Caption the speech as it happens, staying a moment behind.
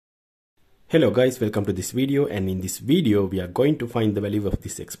Hello guys, welcome to this video, and in this video we are going to find the value of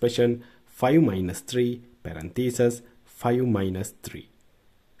this expression 5 minus 3 parenthesis 5 minus 3.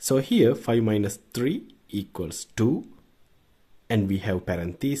 So here 5 minus 3 equals 2 and we have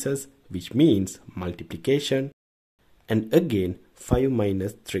parenthesis which means multiplication, and again 5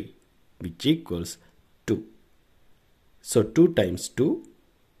 minus 3 which equals 2. So 2 times 2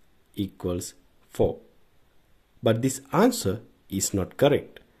 equals 4. But this answer is not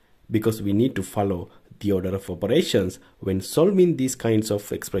correct, because we need to follow the order of operations when solving these kinds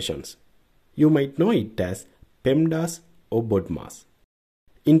of expressions. You might know it as PEMDAS or BODMAS.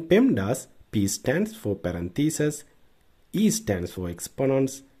 In PEMDAS, P stands for parentheses, E stands for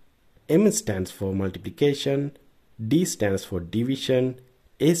exponents, M stands for multiplication, D stands for division,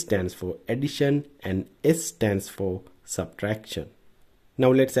 A stands for addition, and S stands for subtraction.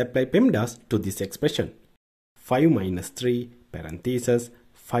 Now let's apply PEMDAS to this expression. 5 minus 3 parentheses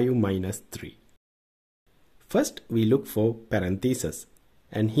 5 minus 3. First we look for parentheses,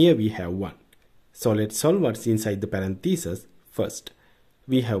 and here we have 1. So let's solve what's inside the parentheses first.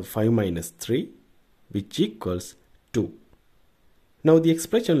 We have 5 minus 3 which equals 2. Now the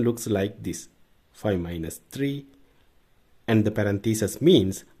expression looks like this: 5 minus 3, and the parentheses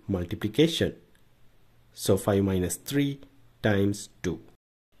means multiplication. So 5 minus 3 times 2.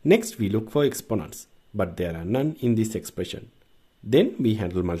 Next we look for exponents, but there are none in this expression. Then we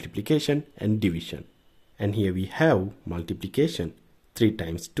handle multiplication and division. And here we have multiplication. 3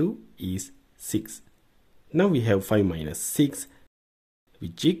 times 2 is 6. Now we have 5 minus 6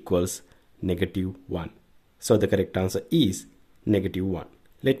 which equals negative 1. So the correct answer is negative 1.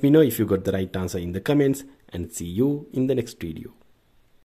 Let me know if you got the right answer in the comments, and see you in the next video.